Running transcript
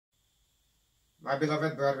My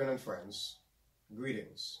beloved brethren and friends,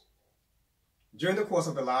 greetings. During the course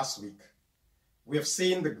of the last week, we have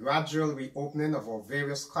seen the gradual reopening of our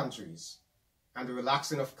various countries and the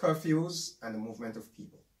relaxing of curfews and the movement of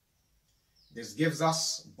people. This gives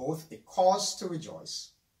us both a cause to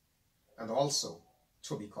rejoice and also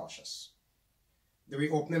to be cautious. The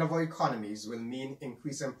reopening of our economies will mean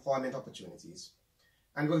increased employment opportunities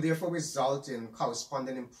and will therefore result in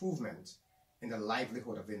corresponding improvement in the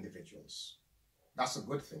livelihood of individuals. That's a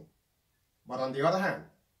good thing. But on the other hand,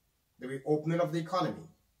 the reopening of the economy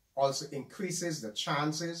also increases the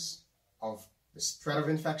chances of the spread of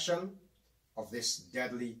infection of this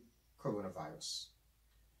deadly coronavirus.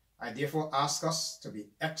 I therefore ask us to be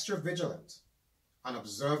extra vigilant and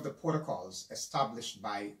observe the protocols established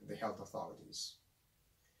by the health authorities.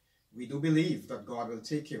 We do believe that God will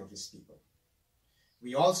take care of his people.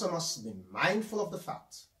 We also must be mindful of the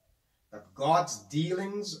fact that God's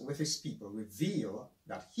dealings with his people reveal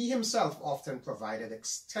that he himself often provided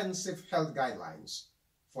extensive health guidelines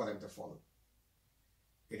for them to follow.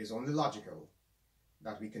 It is only logical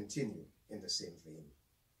that we continue in the same vein.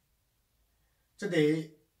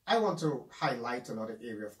 Today, I want to highlight another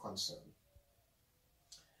area of concern.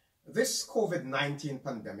 This COVID-19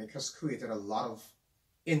 pandemic has created a lot of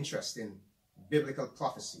interest in biblical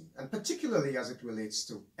prophecy, and particularly as it relates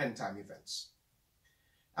to end-time events.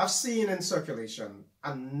 I've seen in circulation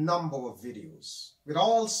a number of videos with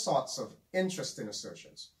all sorts of interesting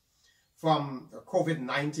assertions, from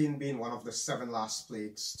COVID-19 being one of the 7 last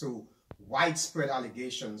plagues to widespread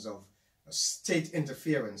allegations of state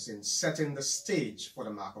interference in setting the stage for the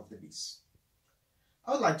mark of the beast.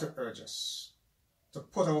 I would like to urge us to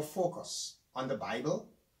put our focus on the Bible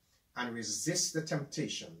and resist the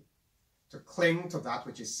temptation to cling to that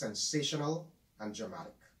which is sensational and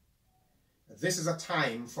dramatic. This is a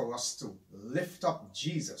time for us to lift up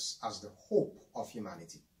Jesus as the hope of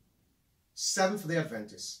humanity. Seventh-day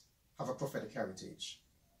Adventists have a prophetic heritage,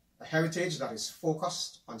 a heritage that is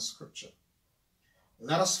focused on Scripture.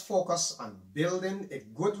 Let us focus on building a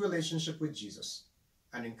good relationship with Jesus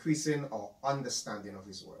and increasing our understanding of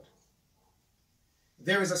his word.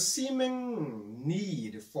 There is a seeming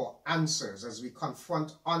need for answers as we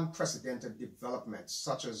confront unprecedented developments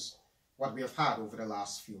such as what we have had over the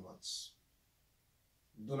last few months.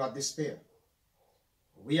 Do not despair.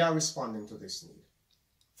 We are responding to this need.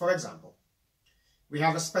 For example, we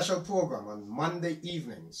have a special program on Monday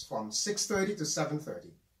evenings from 6:30 to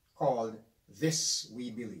 7:30 called This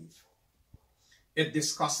We Believe. It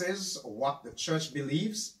discusses what the church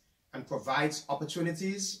believes and provides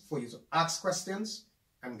opportunities for you to ask questions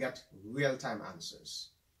and get real-time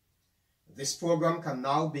answers. This program can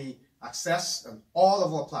now be accessed on all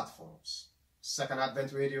of our platforms: Second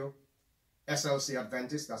Advent Radio, SLC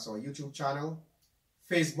Adventist, that's our YouTube channel,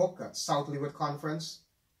 Facebook at South Leeward Conference,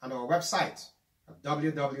 and our website at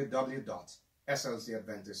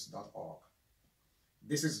www.slcadventist.org.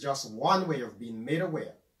 This is just one way of being made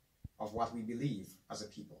aware of what we believe as a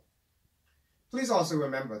people. Please also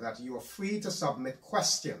remember that you are free to submit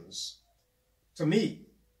questions to me.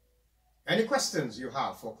 Any questions you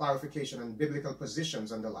have for clarification on biblical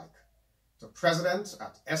positions and the like, to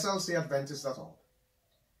president@slcadventist.org.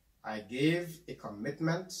 I gave a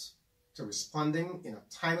commitment to responding in a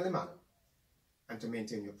timely manner and to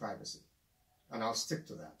maintain your privacy, and I'll stick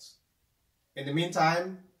to that. In the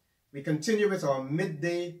meantime, we continue with our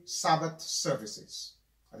midday Sabbath services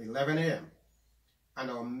at 11 a.m.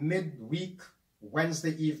 and our midweek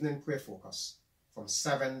Wednesday evening prayer focus from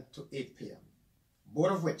 7 to 8 p.m.,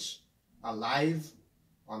 both of which are live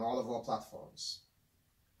on all of our platforms.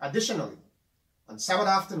 Additionally, on Sabbath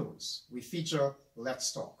afternoons, we feature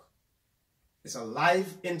Let's Talk. It's a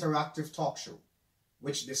live interactive talk show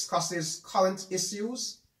which discusses current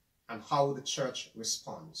issues and how the church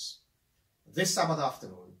responds. This Sabbath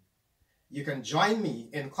afternoon, you can join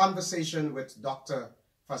me in conversation with Dr.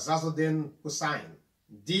 Fazazuddin Hussain,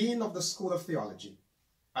 Dean of the School of Theology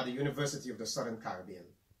at the University of the Southern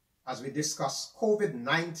Caribbean, as we discuss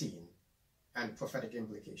COVID-19 and prophetic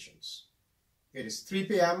implications. It is 3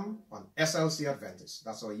 p.m. on SLC Adventist.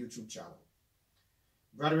 That's our YouTube channel.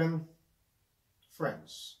 Brethren,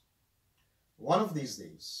 friends, one of these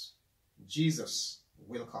days, Jesus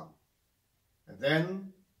will come, and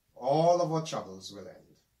then all of our troubles will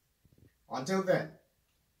end. Until then,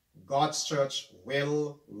 God's church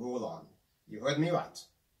will roll on. You heard me right.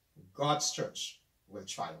 God's church will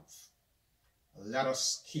triumph. Let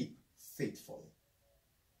us keep faithful.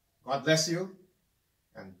 God bless you,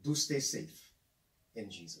 and do stay safe in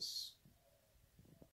Jesus.